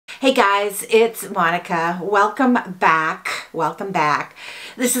Hey guys, it's Monika. Welcome back. Welcome back.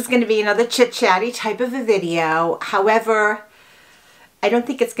 This is going to be another chit-chatty type of a video. However, I don't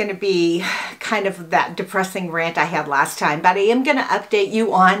think it's going to be kind of that depressing rant I had last time, but I am going to update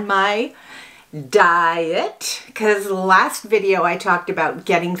you on my diet because last video I talked about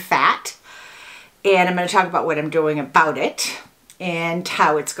getting fat, and I'm going to talk about what I'm doing about it and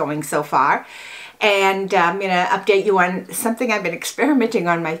how it's going so far. And I'm going to update you on something I've been experimenting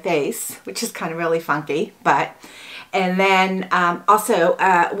on my face, which is kind of really funky, and then also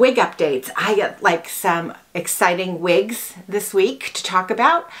wig updates. I got like some exciting wigs this week to talk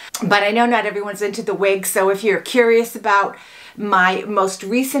about, but I know not everyone's into the wigs, so if you're curious about my most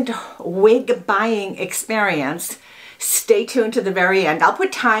recent wig buying experience, stay tuned to the very end. I'll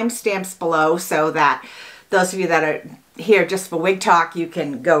put timestamps below so that those of you that are here just for Wig Talk, you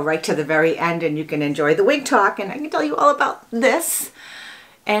can go right to the very end and you can enjoy the Wig Talk, and I can tell you all about this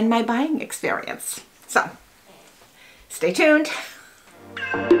and my buying experience. So, stay tuned.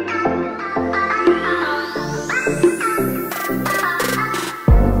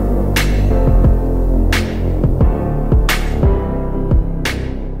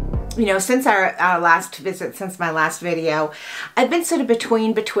 You know, since our last visit, since my last video, I've been sort of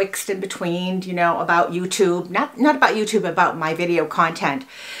betwixt and between, you know, about YouTube, not about YouTube, about my video content,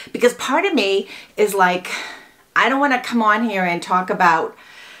 because part of me is like, I don't want to come on here and talk about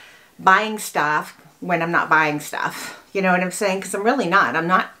buying stuff when I'm not buying stuff. You know what I'm saying? Because I'm really not. I'm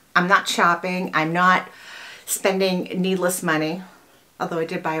not shopping. I'm not spending needless money. Although I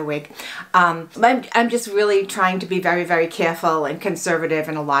did buy a wig. I'm just really trying to be very, very careful and conservative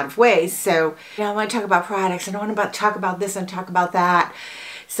in a lot of ways. So, you know, I want to talk about products. I don't want to talk about this and talk about that.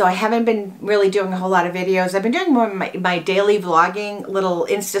 So I haven't been really doing a whole lot of videos. I've been doing more of my daily vlogging, little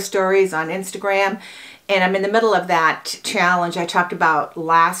Insta stories on Instagram. And I'm in the middle of that challenge I talked about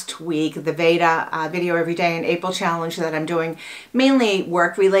last week, the Veda Video Every Day in April challenge that I'm doing. Mainly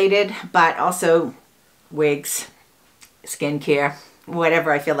work related, but also wigs, skincare,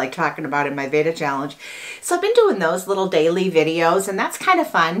 whatever I feel like talking about in my Veda challenge. So I've been doing those little daily videos, and that's kind of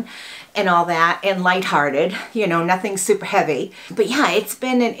fun and all that, and lighthearted, you know, nothing super heavy. But yeah, it's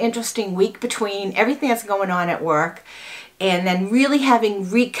been an interesting week between everything that's going on at work and then really having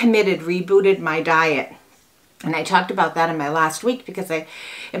rebooted my diet. And I talked about that in my last week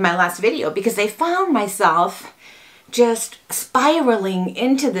in my last video, because I found myself just spiraling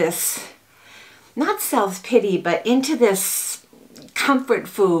into this, not self-pity, but into this comfort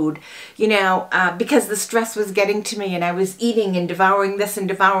food, you know, because the stress was getting to me and I was eating and devouring this and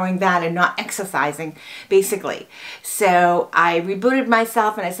devouring that and not exercising, basically. So I rebooted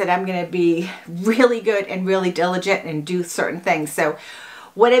myself and I said, I'm going to be really good and really diligent and do certain things. So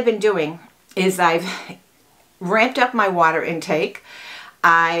what I've been doing is I've ramped up my water intake.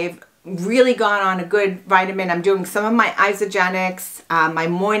 I've really gone on a good vitamin. I'm doing some of my isogenics, my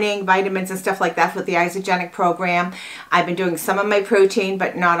morning vitamins and stuff like that with the isogenic program. I've been doing some of my protein,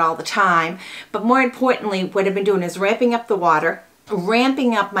 but not all the time. But more importantly, what I've been doing is ramping up the water,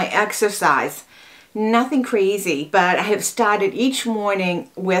 ramping up my exercise. Nothing crazy, but I have started each morning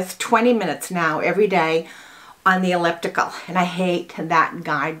with 20 minutes now every day on the elliptical. And I hate that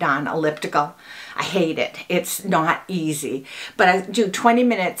darn elliptical. I hate it. It's not easy. But I do 20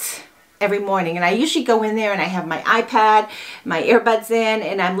 minutes every morning, and I usually go in there and I have my iPad, my earbuds in,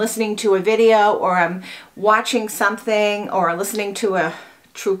 and I'm listening to a video, or I'm watching something, or listening to a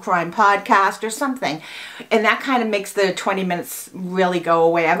true crime podcast or something, and that kind of makes the 20 minutes really go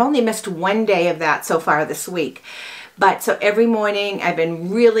away. I've only missed one day of that so far this week, but so every morning I've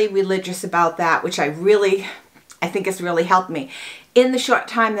been really religious about that, which I think has really helped me in the short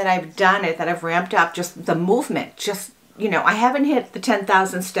time that I've done it, that I've ramped up just the movement. Just, you know, I haven't hit the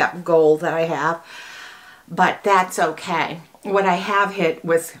 10,000 step goal that I have, but that's okay. What I have hit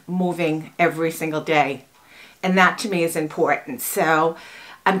was moving every single day, and that to me is important. So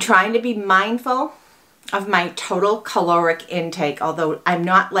I'm trying to be mindful of my total caloric intake, although I'm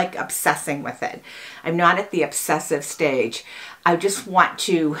not like obsessing with it. I'm not at the obsessive stage. I want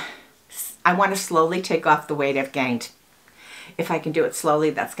to slowly take off the weight I've gained. If I can do it slowly,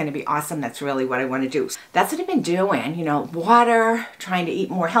 that's going to be awesome. That's really what I want to do. That's what I've been doing, you know, water, trying to eat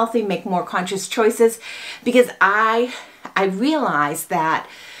more healthy, make more conscious choices, because I realized that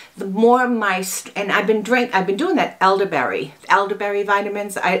the more and I've been doing that elderberry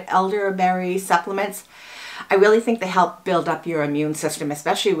vitamins, elderberry supplements. I really think they help build up your immune system,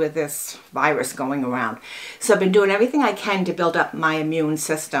 especially with this virus going around. So I've been doing everything I can to build up my immune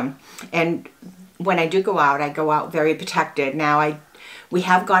system, and when I do go out, I go out very protected. Now, I We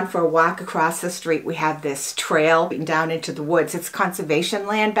have gone for a walk across the street. We have this trail down into the woods. It's conservation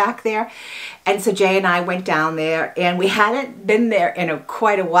land back there. And so Jay and I went down there, and we hadn't been there in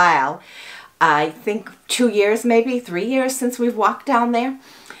quite a while. I think 2 years, maybe 3 years since we've walked down there.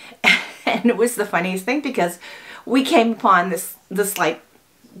 And it was the funniest thing because we came upon this like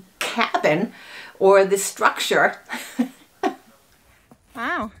cabin or this structure.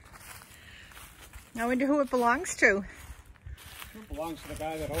 Wow. I wonder who it belongs to. It belongs to the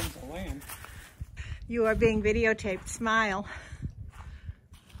guy that owns the land. You are being videotaped. Smile.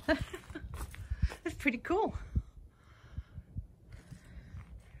 That's pretty cool.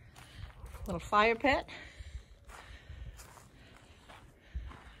 Little fire pit.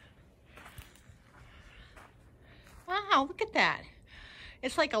 Wow, look at that.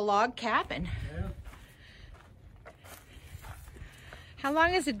 It's like a log cabin. Yeah. How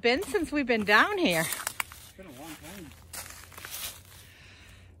long has it been since we've been down here? It's been a long time.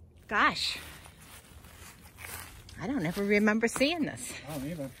 Gosh. I don't ever remember seeing this. I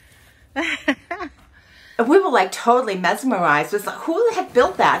don't either. We were like totally mesmerized. It was like, who the heck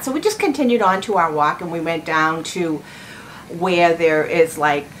built that? So we just continued on to our walk, and we went down to where there is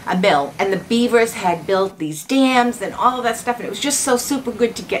like a mill, and the beavers had built these dams and all of that stuff, and it was just so super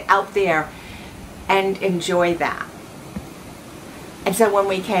good to get out there and enjoy that. And so when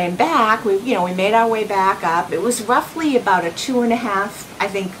we came back, we made our way back up. It was roughly about a 2.5, I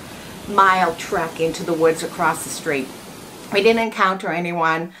think, mile trek into the woods across the street. We didn't encounter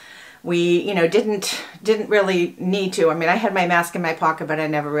anyone. We, didn't really need to. I mean, I had my mask in my pocket, but I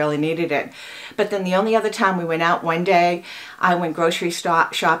never really needed it. But then the only other time we went out, one day, I went grocery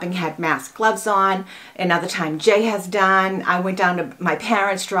shopping, had mask gloves on. Another time Jay has done. I went down to my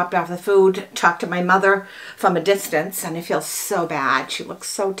parents, dropped off the food, talked to my mother from a distance, and I feel so bad. She looks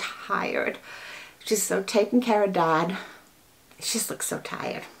so tired. She's so taking care of Dad. She just looks so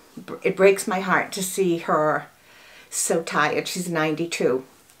tired. It breaks my heart to see her so tired. She's 92.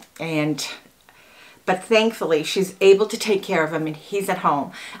 But thankfully she's able to take care of him, and he's at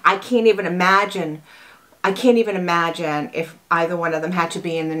home. I can't even imagine if either one of them had to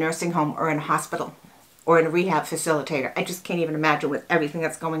be in the nursing home or in a hospital or in a rehab facilitator. I just can't even imagine with everything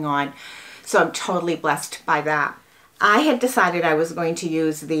that's going on. So I'm totally blessed by that. I had decided I was going to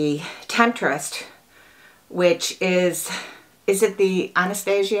use the Temptress, which is it the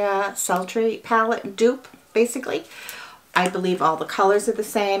Anastasia Sultry palette dupe, basically? I believe all the colors are the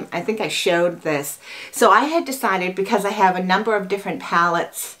same. I think I showed this. So I had decided, because I have a number of different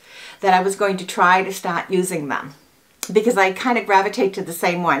palettes, that I was going to try to start using them, because I kind of gravitate to the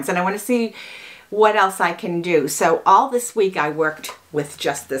same ones, and I want to see what else I can do. So all this week I worked with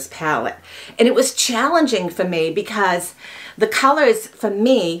just this palette, and it was challenging for me because the colors for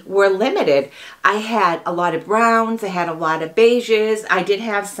me were limited. I had a lot of browns, I had a lot of beiges, I did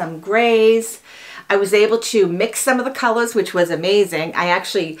have some grays. I was able to mix some of the colors, which was amazing. I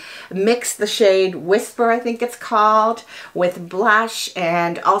actually mixed the shade Whisper, I think it's called, with blush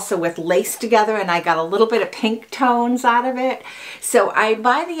and also with lace together, and I got a little bit of pink tones out of it. So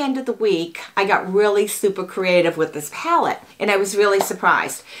by the end of the week, I got really super creative with this palette, and I was really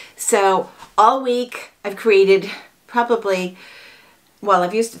surprised. So all week I've created probably, well,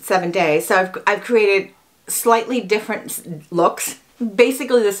 I've used it 7 days, so I've created slightly different looks.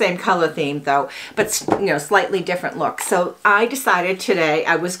 Basically the same color theme though, but slightly different looks. So I decided today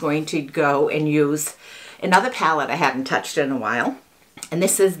I was going to go and use another palette I hadn't touched in a while, and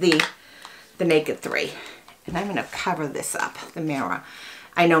this is the Naked 3. And I'm going to cover this up, the mirror.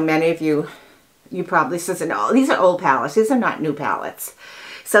 I know many of you probably says, no, these are old palettes. These are not new palettes.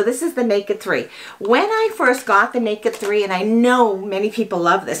 So this is the Naked 3. When I first got the Naked 3, and I know many people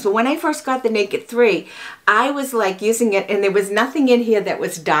love this, but when I first got the Naked 3, I was like using it, and there was nothing in here that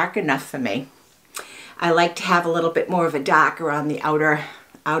was dark enough for me. I like to have a little bit more of a dark around the outer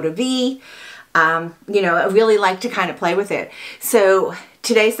V. I really like to kind of play with it. So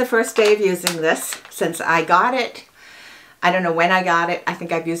today's the first day of using this since I got it. I don't know when I got it. I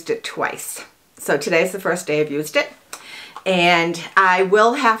think I've used it twice. So today's the first day I've used it. And I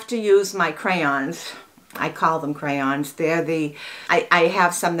will have to use my crayons. I call them crayons. They're I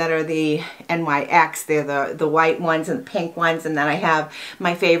have some that are the NYX. They're the white ones and the pink ones. And then I have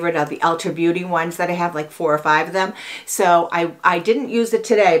my favorite are the Ultra Beauty ones that I have like 4 or 5 of them. So I didn't use it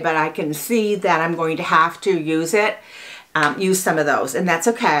today, but I can see that I'm going to have to use it, use some of those. And that's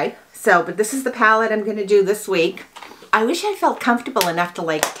okay. So, but this is the palette I'm going to do this week. I wish I felt comfortable enough to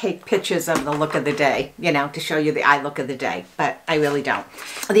like take pictures of the look of the day, to show you the eye look of the day, but I really don't.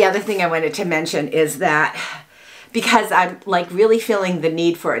 The other thing I wanted to mention is that because I'm like really feeling the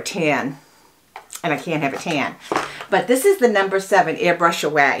need for a tan, and I can't have a tan, But this is the number 7 Airbrush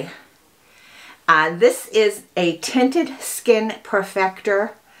Away. This is a tinted skin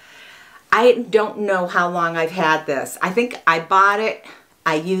perfector. I don't know how long I've had this. I think I bought it,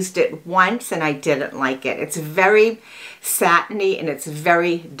 I used it once, and I didn't like it. It's very satiny and it's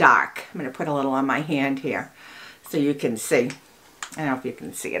very dark. I'm going to put a little on my hand here so you can see. I don't know if you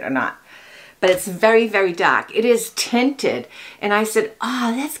can see it or not. But it's very, very dark. It is tinted. And I said,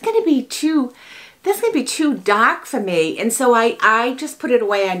 oh, that's going to be too dark for me. And so I just put it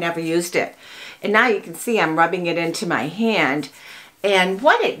away. I never used it. And now you can see I'm rubbing it into my hand. And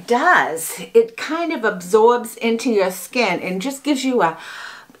what it does, it kind of absorbs into your skin and just gives you a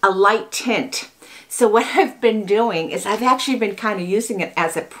light tint. So what I've been doing is I've actually been kind of using it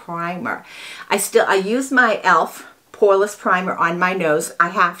as a primer. I use my e.l.f. poreless primer on my nose. I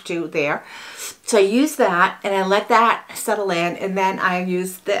have to there. So I use that and I let that settle in, and then I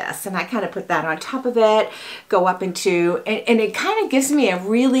use this and I kind of put that on top of it, go up into, and it kind of gives me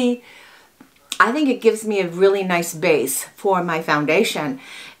I think it gives me a really nice base for my foundation.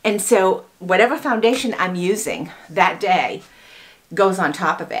 And so whatever foundation I'm using that day goes on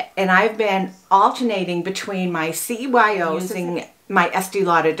top of it. And I've been alternating between my CYO using my Estee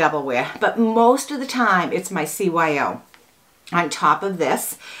Lauder Double Wear, but most of the time it's my CYO on top of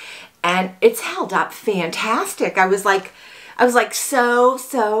this, and it's held up fantastic. I was like so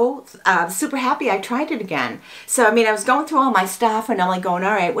super happy I tried it again. So I mean, I was going through all my stuff and I'm like going,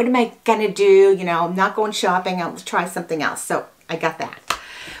 all right, what am I gonna do? You know, I'm not going shopping, I'll try something else. So I got that.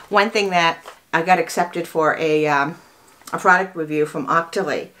 One thing that I got accepted for a product review from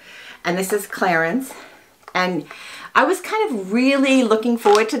Octoly, and this is Clarins, and I was kind of really looking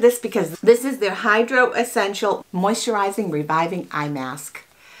forward to this because this is their Hydro Essential Moisturizing Reviving Eye Mask.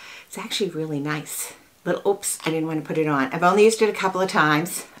 It's actually really nice. Oops, I didn't want to put it on. I've only used it a couple of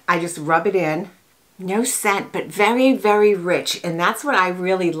times. I just rub it in. No scent, but very, very rich. And that's what I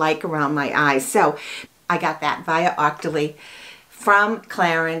really like around my eyes. So I got that via Octoly from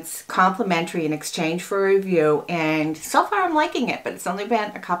Clarins, complimentary in exchange for a review. And so far I'm liking it, but it's only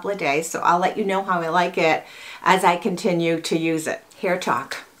been a couple of days. So I'll let you know how I like it as I continue to use it. Hair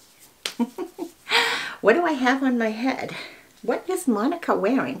talk. What do I have on my head? What is Monika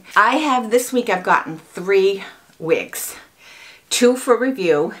wearing? This week I've gotten 3 wigs. 2 for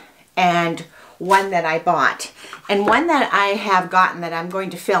review and 1 that I bought. And one that I have gotten that I'm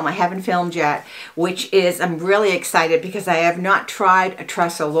going to film, I haven't filmed yet, which is, I'm really excited because I have not tried a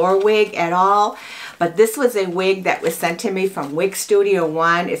Tressolure wig at all. But this was a wig that was sent to me from Wig Studio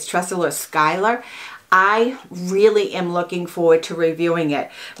 1. It's Tressolure Skylar. I really am looking forward to reviewing it.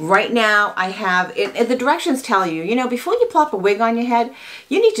 Right now I have, and the directions tell you, you know, before you plop a wig on your head,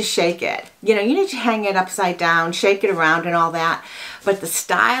 you need to shake it. You know, you need to hang it upside down, shake it around and all that. But the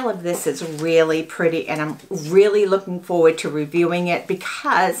style of this is really pretty, and I'm really looking forward to reviewing it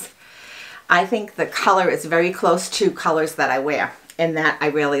because I think the color is very close to colors that I wear, and that I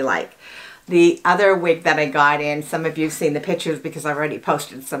really like. The other wig that I got in, some of you have seen the pictures because I've already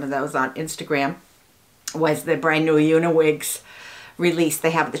posted some of those on Instagram, was the brand new Uniwigs release.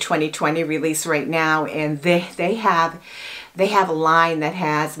 They have the 2020 release right now, and they have a line that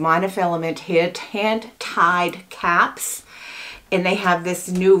has monofilament hand-tied caps, and they have this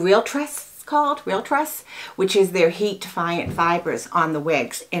new Real Tress, called Real Tress, which is their heat-defiant fibers on the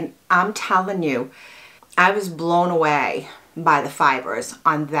wigs. And I'm telling you, I was blown away by the fibers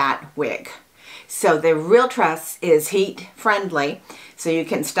on that wig. So the Real Tress is heat friendly, so you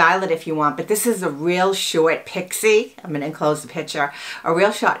can style it if you want, but this is a real short pixie. I'm going to enclose the picture. A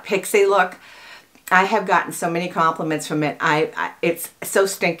real short pixie look. I have gotten so many compliments from it. It's so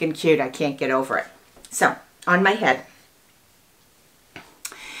stinking cute, I can't get over it. So, on my head,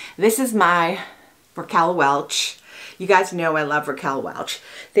 this is my Raquel Welch. You guys know I love Raquel Welch.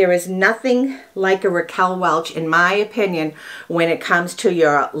 There is nothing like a Raquel Welch, in my opinion, when it comes to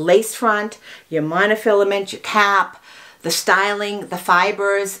your lace front, your monofilament, your cap, the styling, the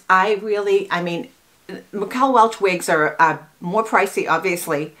fibers. I mean, Raquel Welch wigs are more pricey,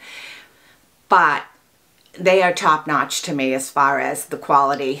 obviously, but they are top-notch to me as far as the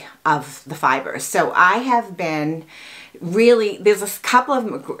quality of the fibers. So I have been really, there's a couple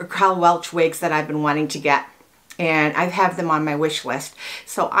of Raquel Welch wigs that I've been wanting to get, and I have them on my wish list.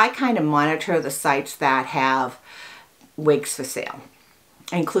 So I kind of monitor the sites that have wigs for sale,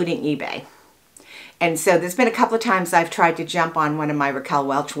 including eBay. And so there's been a couple of times I've tried to jump on one of my Raquel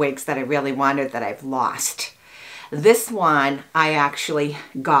Welch wigs that I really wanted that I've lost. This one I actually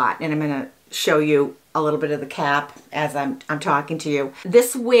got, and I'm going to show you a little bit of the cap as I'm talking to you.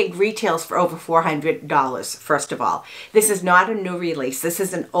 This wig retails for over $400, first of all. This is not a new release. This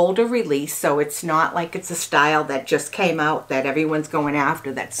is an older release, so it's not like it's a style that just came out that everyone's going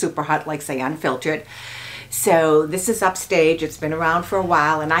after, that's super hot, like say Unfiltered. So this is UpStage. It's been around for a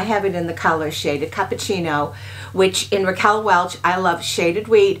while, and I have it in the color Shaded Cappuccino, which in Raquel Welch, I love Shaded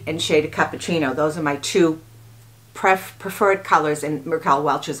Wheat and Shaded Cappuccino. Those are my two preferred colors in Raquel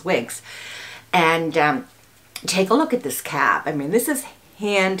Welch's wigs. And take a look at this cap. I mean, this is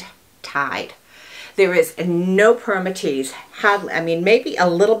hand tied. There is no permatease. Hardly, I mean, maybe a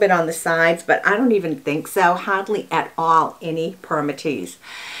little bit on the sides, but I don't even think so. Hardly at all any permatease.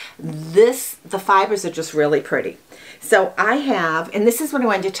 The fibers are just really pretty. So I have, and this is what I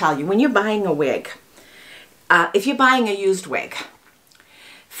wanted to tell you. When you're buying a wig, if you're buying a used wig,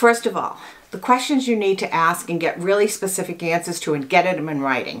 first of all, the questions you need to ask and get really specific answers to and get them in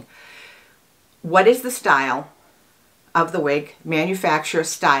writing. What is the style of the wig? Manufacturer,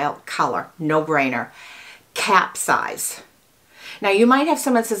 style, color, no brainer. Cap size. Now you might have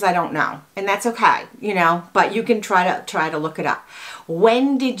someone that says, I don't know, and that's okay, you know, but you can try to look it up.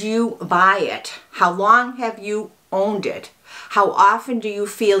 When did you buy it? How long have you owned it? How often do you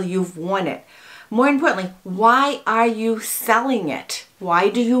feel you've worn it? More importantly, why are you selling it? Why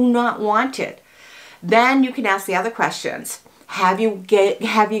do you not want it? Then you can ask the other questions. Have you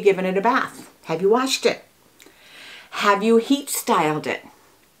given it a bath? Have you washed it? Have you heat styled it?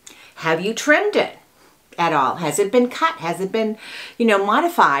 Have you trimmed it at all? Has it been cut? Has it been, you know,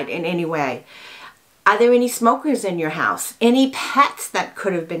 modified in any way? Are there any smokers in your house? Any pets that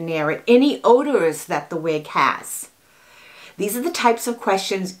could have been near it? Any odors that the wig has? These are the types of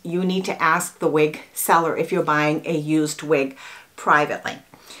questions you need to ask the wig seller if you're buying a used wig privately.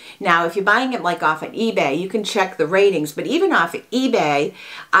 Now, if you're buying it like off of eBay, you can check the ratings, but even off of eBay,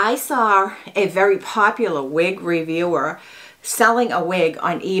 I saw a very popular wig reviewer selling a wig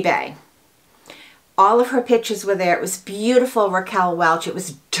on eBay. All of her pictures were there. It was beautiful, Raquel Welch. It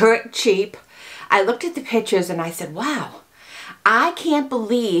was dirt cheap. I looked at the pictures and I said, wow, I can't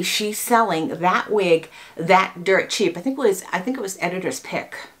believe she's selling that wig that dirt cheap. I think it was Editor's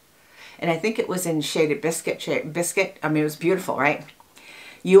Pick. And I think it was in shaded biscuit. I mean, it was beautiful, right?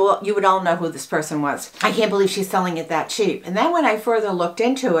 You would all know who this person was. I can't believe she's selling it that cheap. And then when I further looked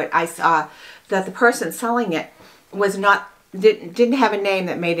into it, I saw that the person selling it was didn't have a name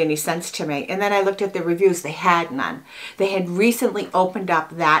that made any sense to me. And then I looked at the reviews. They had none. They had recently opened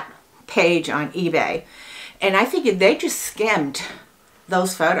up that page on eBay. And I figured they just skimmed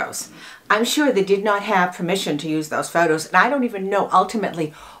those photos. I'm sure they did not have permission to use those photos. And I don't even know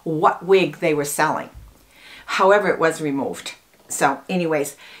ultimately what wig they were selling. However, it was removed. So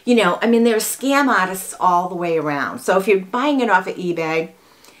anyways, you know, I mean, there's scam artists all the way around. So if you're buying it off of eBay,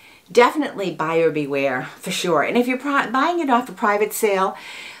 definitely buyer beware for sure. And if you're buying it off a private sale,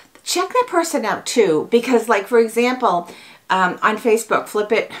 check that person out too. Because like, for example, on Facebook,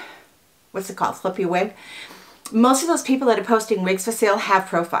 Flip Your Wig. Most of those people that are posting wigs for sale have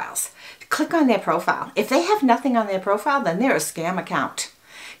profiles. Click on their profile. If they have nothing on their profile, then they're a scam account.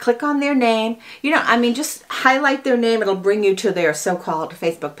 Click on their name. You know, I mean, just highlight their name. It'll bring you to their so-called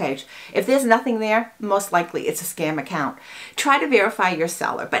Facebook page. If there's nothing there, most likely it's a scam account. Try to verify your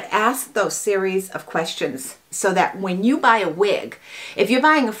seller, but ask those series of questions so that when you buy a wig, if you're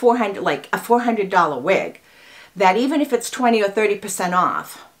buying a $400 wig, that even if it's 20 or 30%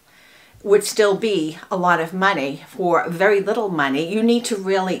 off, would still be a lot of money for very little money. You need to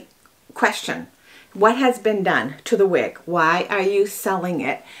really question what has been done to the wig. Why are you selling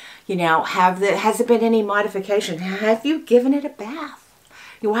it? You know, has there been any modification? Have you given it a bath?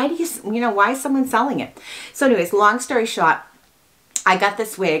 Why why is someone selling it? So anyways, long story short, I got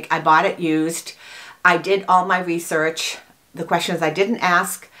this wig. I bought it used. I did all my research. The questions I didn't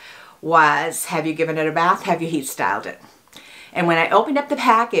ask was, have you given it a bath? Have you heat styled it? And when I opened up the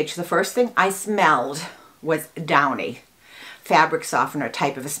package, the first thing I smelled was downy, fabric softener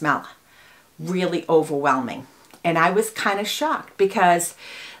type of a smell. Really overwhelming. And I was kind of shocked because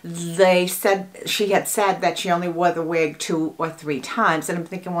she had said that she only wore the wig 2 or 3 times. And I'm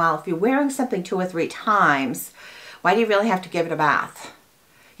thinking, well, if you're wearing something 2 or 3 times, why do you really have to give it a bath?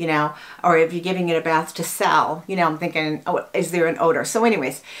 You know, or if you're giving it a bath to sell, you know, I'm thinking, oh, is there an odor? So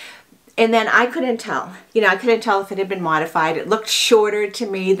anyways, and then I couldn't tell. You know, I couldn't tell if it had been modified. It looked shorter to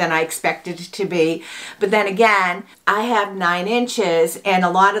me than I expected it to be. But then again, I have 9 inches, and a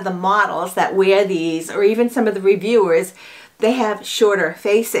lot of the models that wear these, or even some of the reviewers, they have shorter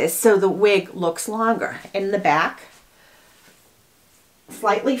faces, so the wig looks longer. In the back,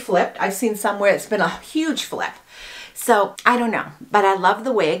 slightly flipped. I've seen somewhere it's been a huge flip. So, I don't know. But I love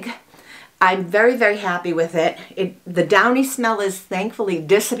the wig. I'm very, very happy with it. The downy smell is thankfully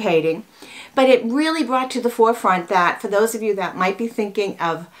dissipating, but it really brought to the forefront that for those of you that might be thinking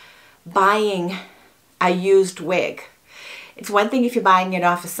of buying a used wig, it's one thing if you're buying it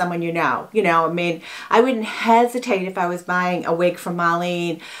off of someone you know. I mean, I wouldn't hesitate if I was buying a wig from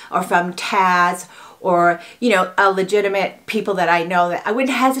Marlene or from Taz or, a legitimate people that I know, that I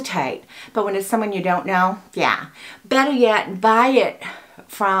wouldn't hesitate. But when it's someone you don't know, yeah. Better yet, buy it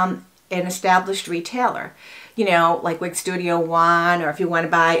from an established retailer, like Wig Studio 1, or if you want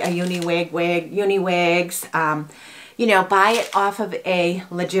to buy a Uniwigs, buy it off of a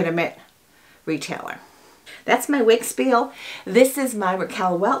legitimate retailer. That's my wig spiel. This is my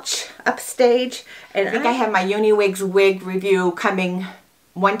Raquel Welch UpStage, and I think I have my Uniwigs wig review coming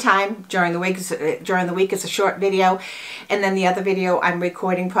one time during the week. It's a short video, and then the other video I'm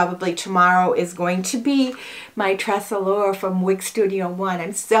recording probably tomorrow is going to be my Tressalure from Wig Studio 1.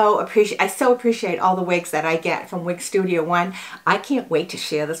 I so appreciate all the wigs that I get from Wig Studio 1. I can't wait to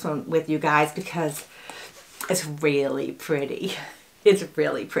share this one with you guys because it's really pretty. It's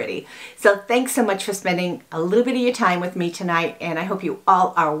really pretty. So thanks so much for spending a little bit of your time with me tonight, and I hope you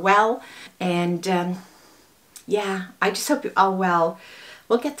all are well. And yeah, I just hope you're all well.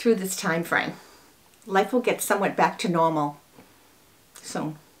 We'll get through this time frame. Life will get somewhat back to normal.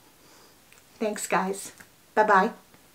 So, thanks guys. Bye-bye.